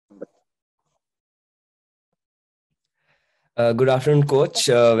Good afternoon, coach.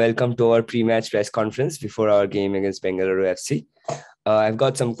 Welcome to our pre-match press conference before our game against Bengaluru FC. I've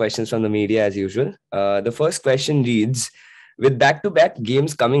got some questions from the media as usual. The first question reads, with back-to-back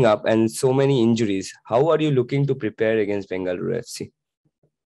games coming up and so many injuries, how are you looking to prepare against Bengaluru FC?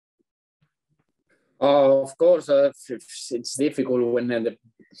 Of course, it's difficult when the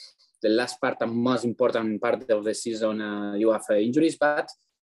last part and most important part of the season you have injuries, but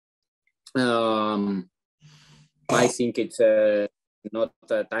I think it's not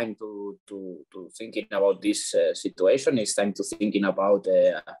time to thinking about this situation. It's time to thinking about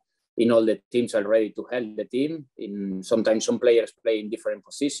in all the teams are ready to help the team. Sometimes some players play in different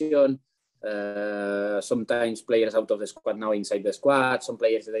positions. Sometimes players out of the squad now inside the squad. Some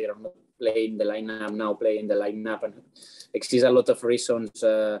players they are not playing the lineup now, playing the lineup, and exists a lot of reasons.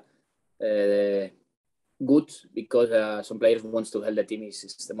 Good because some players wants to help the team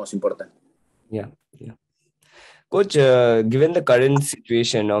is the most important. Yeah. Coach, given the current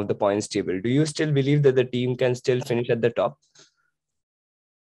situation of the points table, do you still believe that the team can still finish at the top?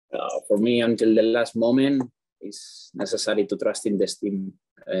 For me, until the last moment, it's necessary to trust in this team.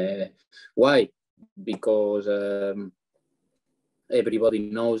 Why? Because everybody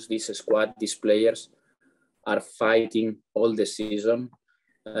knows this squad, these players are fighting all the season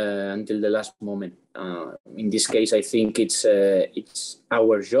until the last moment. In this case, I think it's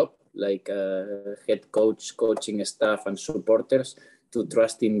our job, like head coach, coaching staff, and supporters, to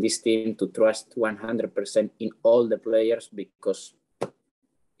trust in this team, to trust 100% in all the players, because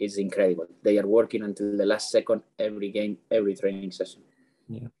it's incredible. They are working until the last second, every game, every training session.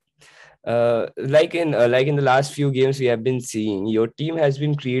 Yeah. Like in the last few games we have been seeing, your team has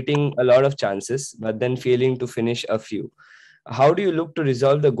been creating a lot of chances, but then failing to finish a few. How do you look to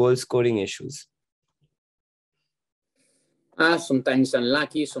resolve the goal scoring issues? Sometimes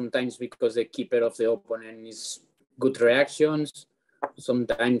unlucky, sometimes because the keeper of the opponent is good reactions.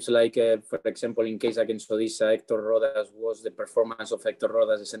 Sometimes, like for example, in case against Odisha, Hector Rodas was the performance of Hector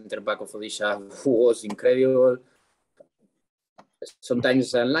Rodas, the center back of Odisha, who was incredible.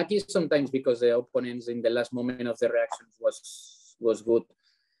 Sometimes unlucky, sometimes because the opponents in the last moment of the reactions was good.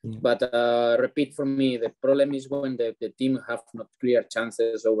 Yeah. But repeat for me, the problem is when the team have not clear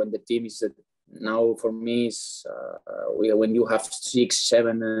chances, or when the team is now for me is when you have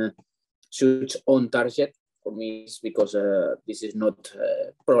 6-7 shoots on target. For me, it's because this is not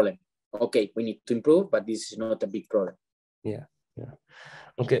a problem. Okay, we need to improve, but this is not a big problem. Yeah.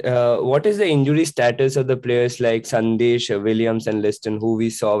 Okay. What is the injury status of the players like Sandesh, Williams, and Liston, who we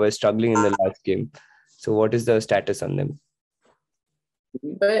saw were struggling in the last game? So, what is the status on them?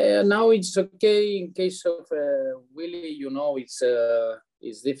 Now it's okay. In case of Willie,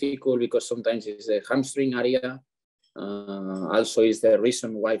 it's difficult because sometimes it's a hamstring area. Also is the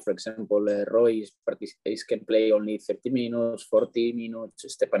reason why, for example, Roy can play only 30 minutes, 40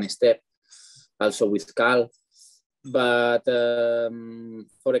 minutes, step and step. Also with Cal. But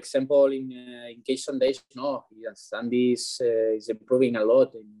for example, in case Sundays, no, Sandy is improving a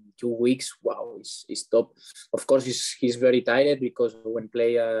lot. In 2 weeks, wow, he's top. Of course, he's very tired because when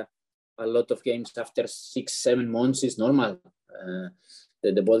play a lot of games after 6-7 months is normal.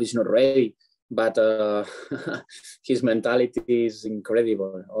 The body's not ready. But his mentality is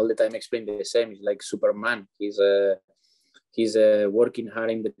incredible. All the time explain the same. He's like Superman. He's working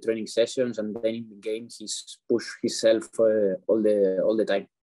hard in the training sessions, and then in the games he's push himself all the time.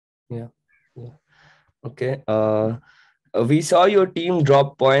 Yeah. Okay. We saw your team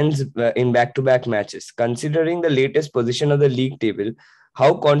drop points in back-to-back matches. Considering the latest position of the league table,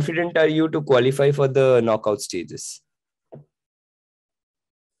 how confident are you to qualify for the knockout stages?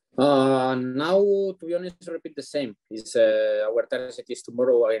 Now, to be honest, repeat the same. Our target is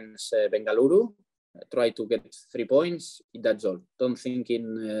tomorrow against Bengaluru. Try to get 3 points. That's all. Don't think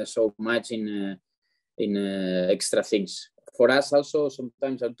in so much in extra things. For us, also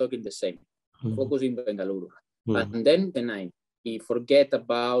sometimes I'm talking the same. Focus in Bengaluru, and then the 9. We forget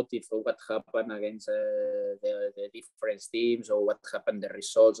about what happened against the different teams, or what happened, the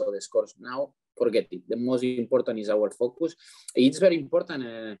results or the scores. Now, forget it. The most important is our focus. It's very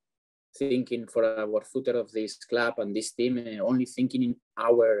important thinking for our future of this club and this team, only thinking in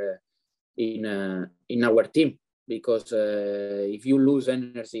our team, because if you lose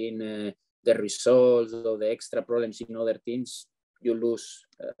energy in the results or the extra problems in other teams, you lose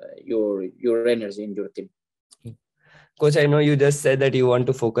your energy in your team. Coach, I know you just said that you want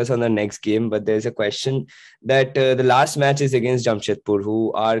to focus on the next game, but there's a question that the last match is against Jamshedpur,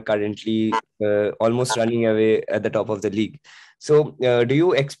 who are currently almost running away at the top of the league. So do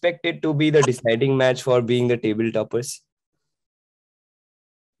you expect it to be the deciding match for being the table toppers?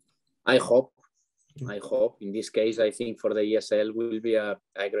 I hope. I hope. In this case, I think for the ESL will be a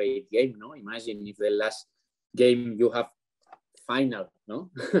great game. No, imagine if the last game you have final. No,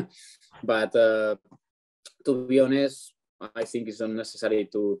 but to be honest, I think it's unnecessary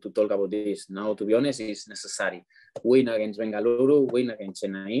to talk about this now. To be honest, it's necessary. Win against Bengaluru, win against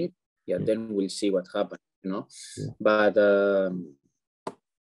Chennai. Yeah, then we'll see what happens. You know, but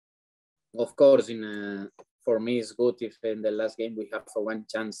of course, for me, it's good if in the last game we have one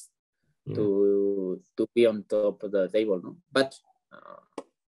chance to be on top of the table. No, but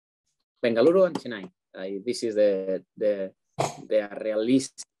Bengaluru and Chennai. This is the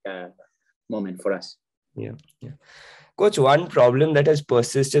realistic moment for us. Yeah. Coach, one problem that has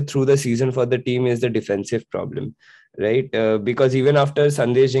persisted through the season for the team is the defensive problem, right? Because even after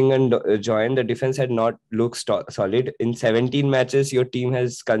Sandesh Jingan joined, the defense had not looked solid. In 17 matches, your team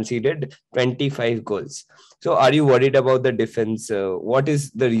has conceded 25 goals. So are you worried about the defense? What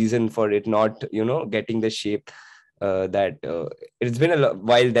is the reason for it not, getting the shape that it's been a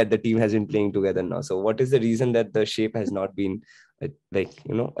while that the team has been playing together now? So what is the reason that the shape has not been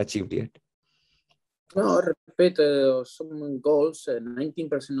achieved yet? No, repeat some goals.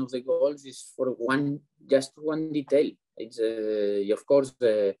 19% of the goals is for just one detail. It's of course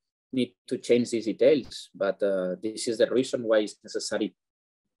need to change these details, but this is the reason why it's necessary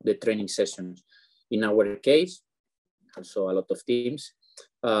the training sessions. In our case, also a lot of teams,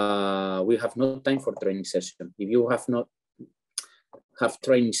 we have no time for training session. If you have not have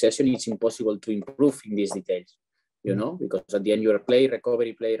training session, it's impossible to improve in these details. Because at the end you are play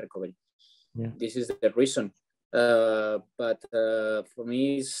recovery. Yeah. This is the reason. But for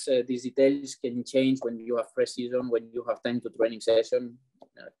me, these details can change when you have pre-season, when you have time to training session.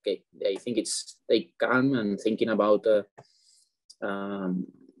 Okay, I think it's stay calm and thinking about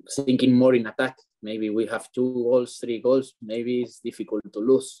thinking more in attack. Maybe we have 2 goals, 3 goals. Maybe it's difficult to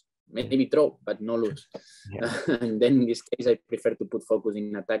lose. Maybe draw, but no lose. Yeah. And then in this case, I prefer to put focus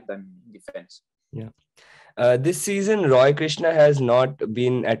in attack than defense. Yeah. This season, Roy Krishna has not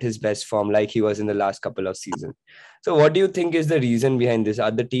been at his best form like he was in the last couple of seasons. So what do you think is the reason behind this?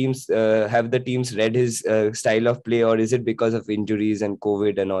 Are the teams, have the teams read his style of play, or is it because of injuries and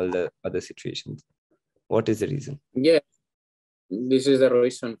COVID and all the other situations? What is the reason? Yeah, this is the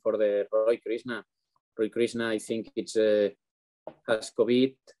reason for the Roy Krishna. Roy Krishna, I think it's has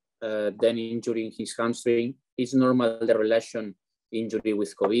COVID, then injury in his hamstring. It's normal, the relation injury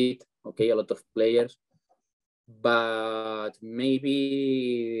with COVID. Okay, a lot of players. But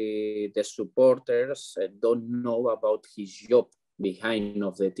maybe the supporters don't know about his job behind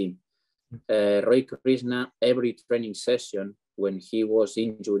of the team. Roy Krishna, every training session, when he was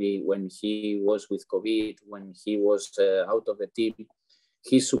injured, when he was with COVID, when he was out of the team,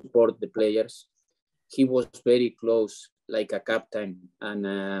 he support the players. He was very close, like a captain,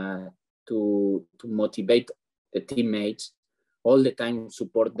 and to motivate the teammates, all the time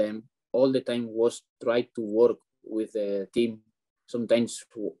support them. All the time was try to work with the team. Sometimes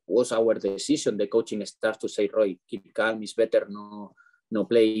was our decision. The coaching staff to say, Roy, keep calm. It's better no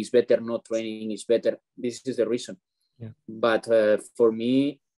play. It's better no training. It's better. This is the reason. Yeah. But for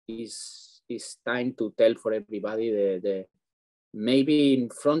me, it's time to tell for everybody the maybe in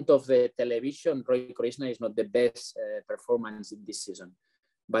front of the television, Roy Krishna is not the best performance in this season,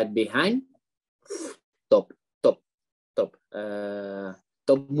 but behind, top.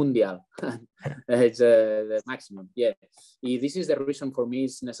 Top mundial. It's the maximum. Yeah, this is the reason for me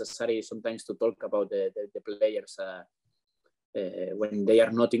it's necessary sometimes to talk about the players when they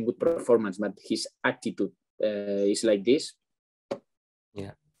are not in good performance, but his attitude is like this.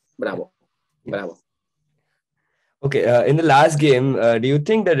 Yeah. Bravo. Okay, in the last game, do you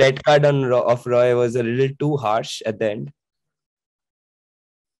think the red card of Roy was a little too harsh at the end?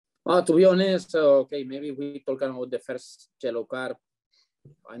 To be honest, okay, maybe we talk about the first yellow card.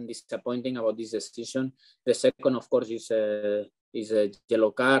 I'm disappointing about this decision. The second, of course, is a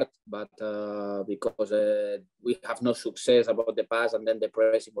yellow card, but because we have no success about the pass and then the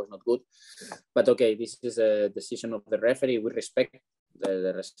pressing was not good. But okay, this is a decision of the referee. We respect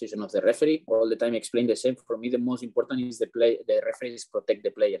the decision of the referee. All the time explain the same. For me, the most important is the referees protect the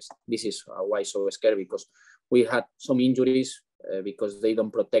players. This is why so scared, because we had some injuries because they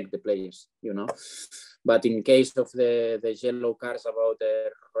don't protect the players, But in case of the yellow cards about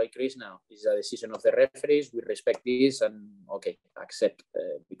Roy Krishna, it's a decision of the referees. We respect this and okay, accept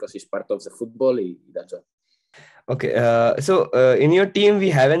because it's part of the football. That's all. Okay, so in your team,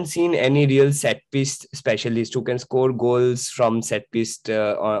 we haven't seen any real set piece specialist who can score goals from set piece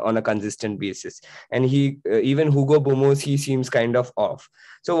on a consistent basis. And even Hugo Bomos, he seems kind of off.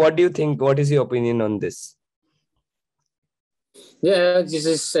 So what do you think? What is your opinion on this? Yeah, this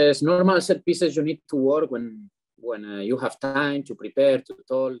is normal set pieces you need to work when you have time to prepare, to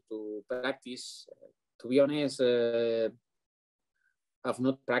talk, to practice. To be honest, I've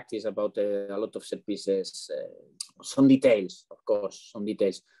not practiced about a lot of set pieces. Some details, of course, some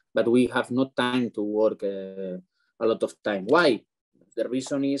details, but we have not time to work a lot of time. Why? The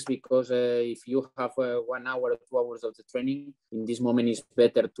reason is because if you have 1 hour or 2 hours of the training, in this moment it's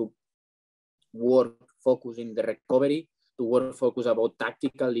better to work focus in the recovery, to work focus about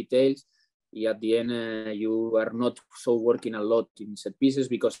tactical details. At the end, you are not so working a lot in set pieces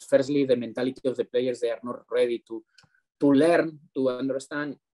because firstly, the mentality of the players, they are not ready to learn, to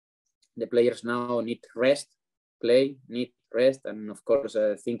understand. The players now need rest, play, need rest, and of course,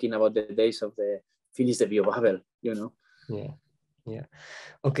 thinking about the days of the finish the bio bubble, you know. Yeah. Yeah.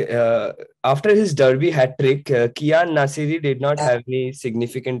 Okay. After his derby hat trick, Kian Nasiri did not have any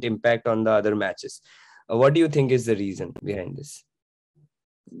significant impact on the other matches. What do you think is the reason behind this?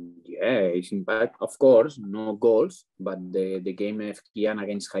 Yeah, it's impact, of course, no goals, but the game of Kian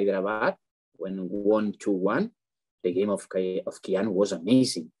against Hyderabad, when 1-2-1, the game of Kian was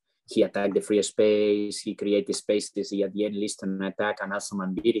amazing. He attacked the free space, he created spaces, he at the end Liston attack, and also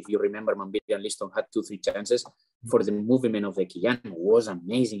Manbir. If you remember, Manbir and Liston had 2-3 chances for the movement of the Kian. Was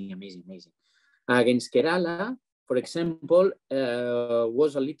amazing. Against Kerala, for example,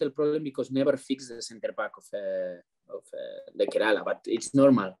 was a little problem because never fixed the center back of the Kerala, but it's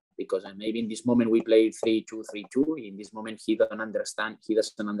normal because maybe in this moment we play 3-2-3-2. In this moment he doesn't understand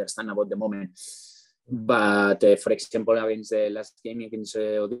about the moment. But for example, against the last game against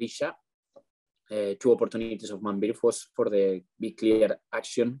Odisha, 2 opportunities of Manbir was for the big clear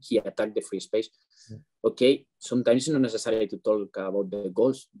action. He attacked the free space. Okay, sometimes it's not necessary to talk about the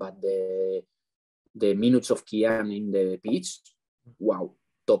goals, but the minutes of Kian in the pitch, wow,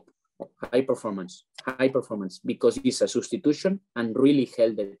 top. High performance, because it's a substitution and really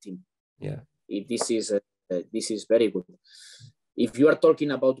held the team. Yeah, this is very good. If you are talking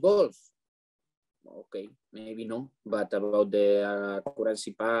about goals, okay, maybe no, but about the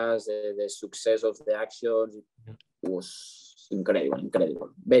accuracy pass, the success of the actions, was incredible,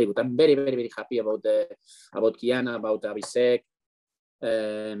 very good. I'm very happy about Kiana, about Abhishek.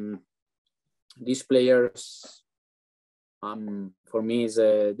 These players, for me, is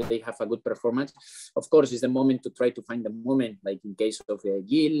they have a good performance. Of course, it's the moment to try to find the moment, like in case of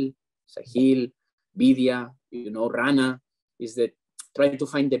Gil, Sahil, Vidya, Rana, is that try to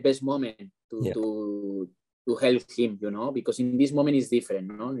find the best moment to help him, because in this moment is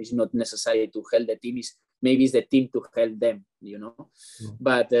different, it's not necessary to help the team, maybe it's the team to help them,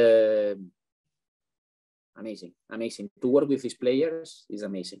 but amazing to work with these players is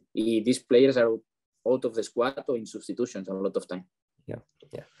amazing. These players are out of the squad or in substitutions a lot of time.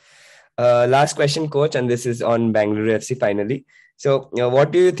 Last question, coach, and this is on Bengaluru FC finally. So,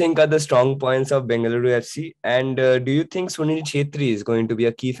 what do you think are the strong points of Bengaluru FC, and do you think Sunil Chhetri is going to be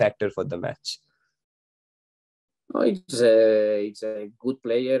a key factor for the match? Oh, it's a good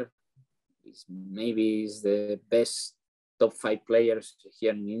player. Maybe he's the best top 5 players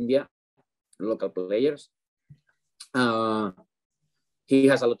here in India, local players. He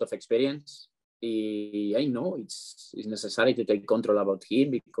has a lot of experience. I know it's necessary to take control about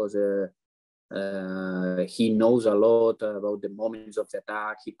him because he knows a lot about the moments of the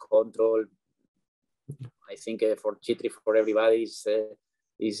attack. He control. I think for Chhetri, for everybody,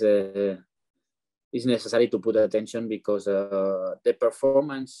 is necessary to put attention because the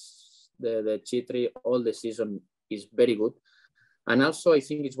performance, the Chhetri all the season is very good. And also, I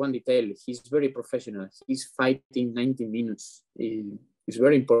think it's one detail. He's very professional. He's fighting 90 minutes. It's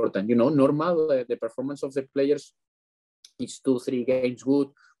very important. Normal, the performance of the players is 2-3 games good,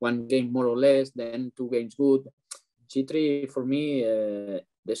 1 game more or less, then 2 games good. Chhetri, for me,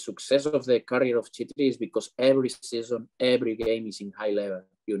 the success of the career of Chhetri is because every season, every game is in high level,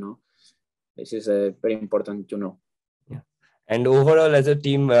 This is very important to know. Yeah. And overall, as a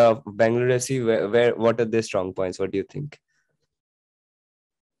team, Bengaluru FC, what are their strong points? What do you think?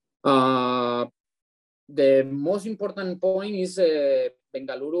 The most important point is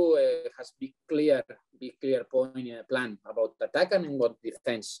Bengaluru has big clear plan about attack and what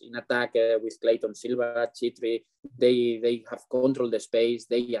defense. In attack with Clayton Silva, Chhetri, they have controlled the space.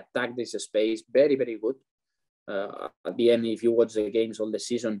 They attack this space very good. At the end, if you watch the games all the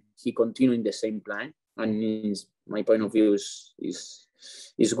season, he continued in the same plan. And my point of view is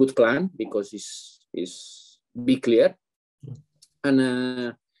a good plan because it's be clear.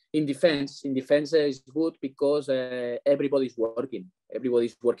 And in defense is good because everybody's working.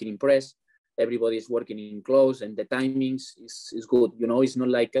 Everybody's working in press. Everybody's working in close, and the timings is good. It's not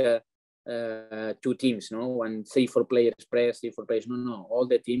like two teams, no? 1 3-4 players press, 3-4 players. No. All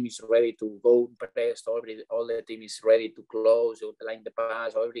the team is ready to go press. All the team is ready to close, to line the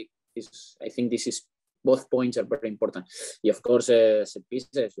pass. I think this is both points are very important. Of course, set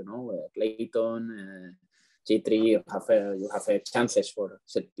pieces, Clayton, G3, you have chances for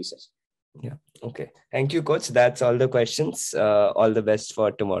set pieces. Yeah. Okay. Thank you, coach. That's all the questions. All the best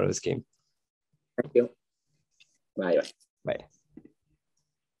for tomorrow's game. Thank you. Bye. Bye.